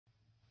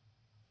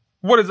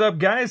What is up,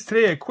 guys?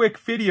 Today a quick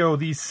video.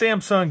 The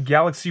Samsung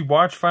Galaxy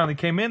Watch finally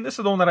came in. This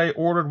is the one that I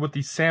ordered with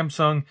the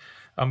Samsung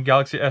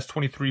Galaxy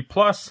S23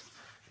 Plus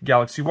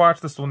Galaxy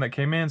Watch. This is the one that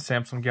came in,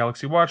 Samsung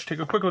Galaxy Watch. Take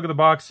a quick look at the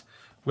box.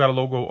 We got a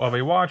logo of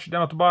a watch.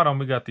 Down at the bottom,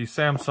 we got the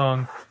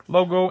Samsung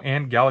logo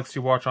and Galaxy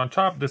Watch on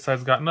top. This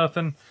side's got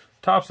nothing.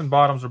 Tops and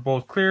bottoms are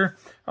both clear.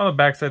 On the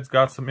back side's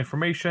got some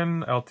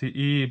information,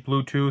 LTE,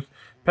 Bluetooth.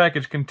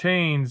 Package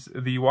contains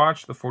the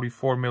watch, the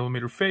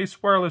 44mm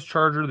face, wireless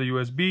charger, the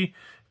USB,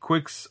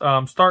 quick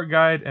start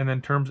guide, and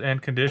then terms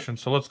and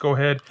conditions. So let's go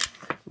ahead,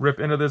 rip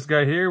into this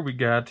guy here. We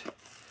got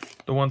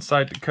the one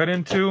side to cut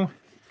into,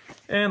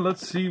 and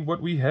let's see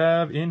what we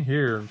have in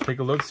here. Take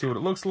a look, see what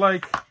it looks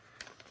like.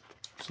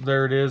 So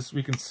there it is.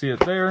 We can see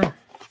it there,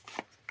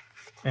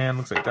 and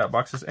looks like that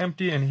box is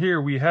empty. And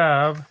here we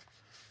have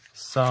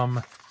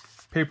some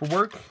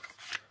paperwork,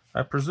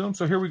 I presume.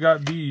 So here we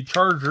got the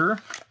charger,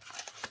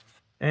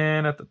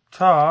 and at the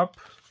top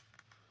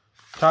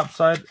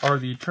side are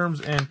the terms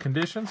and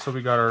conditions. So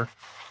we got our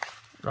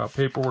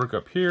paperwork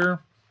up here.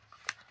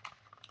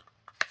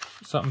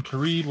 Something to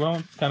read. Well,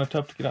 it's kind of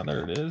tough to get out.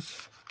 There it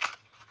is.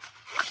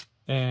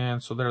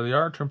 And so there they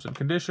are, terms and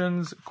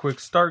conditions, quick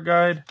start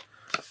guide.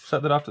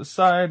 Set that off to the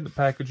side. The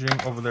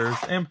packaging over there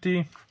is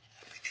empty.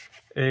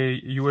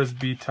 A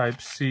USB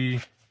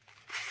Type-C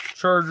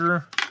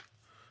charger.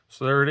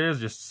 So there it is,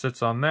 just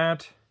sits on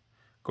that.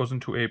 Goes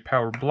into a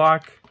power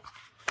block.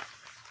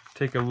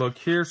 Take a look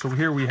here. So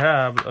here we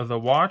have the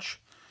watch.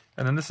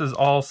 And then this is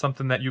all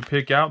something that you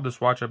pick out. This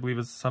watch, I believe,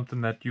 is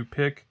something that you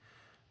pick.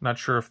 Not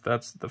sure if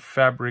that's the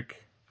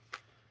fabric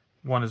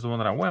one is the one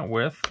that I went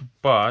with,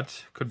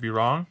 but could be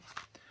wrong.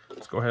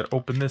 Let's go ahead and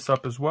open this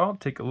up as well.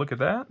 Take a look at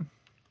that.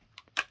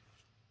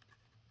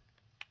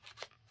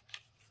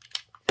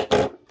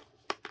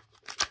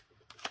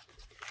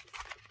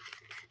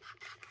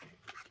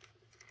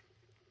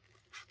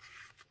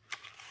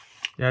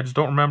 Yeah, I just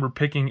don't remember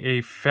picking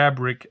a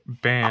fabric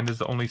band is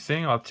the only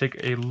thing. I'll take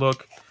a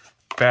look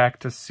back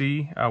to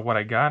see what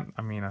I got.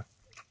 I mean,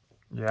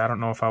 yeah, I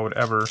don't know if I would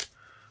ever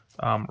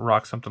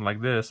rock something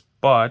like this,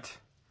 but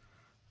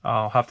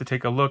I'll have to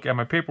take a look at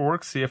my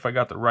paperwork, see if I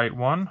got the right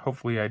one.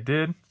 Hopefully I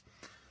did,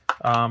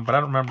 but I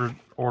don't remember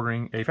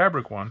ordering a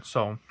fabric one.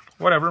 So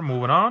whatever,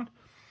 moving on.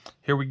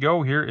 Here we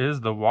go. Here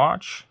is the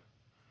watch.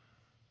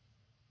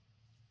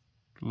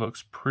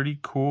 Looks pretty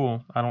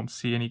cool. I don't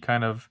see any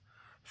kind of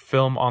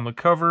film on the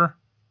cover,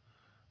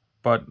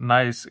 but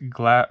nice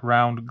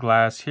round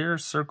glass here,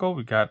 circle.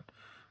 We got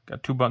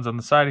two buttons on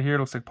the side of here.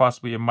 Looks like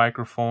possibly a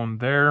microphone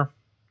there.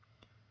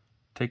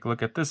 Take a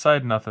look at this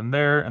side, nothing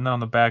there. And then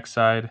on the back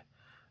side,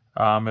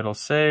 it'll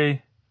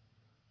say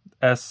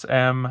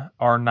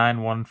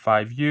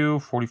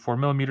SMR915U,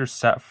 44mm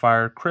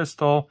sapphire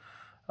crystal.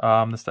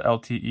 That's the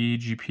LTE,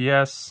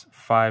 GPS,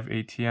 5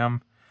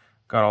 ATM.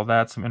 Got all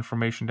that, some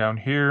information down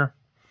here,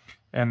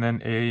 and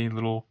then a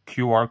little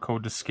QR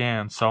code to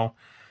scan. So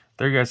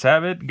there you guys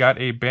have it. Got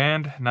a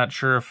band. Not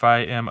sure if I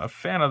am a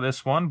fan of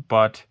this one,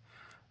 but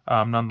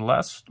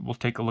nonetheless, we'll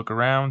take a look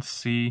around,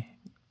 see,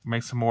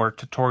 make some more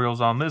tutorials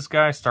on this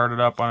guy, start it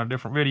up on a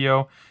different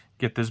video,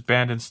 get this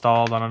band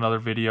installed on another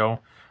video,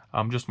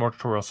 just more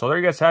tutorials. So there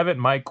you guys have it,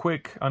 my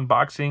quick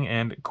unboxing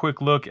and quick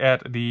look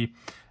at the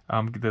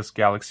this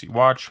Galaxy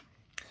Watch.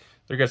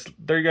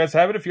 There you guys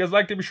have it. If you guys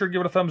liked it, be sure to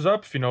give it a thumbs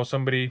up. If you know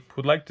somebody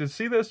who'd like to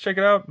see this, check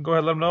it out. Go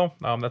ahead, let them know.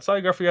 That's all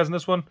I got for you guys in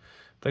this one.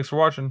 Thanks for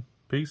watching.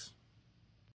 Peace.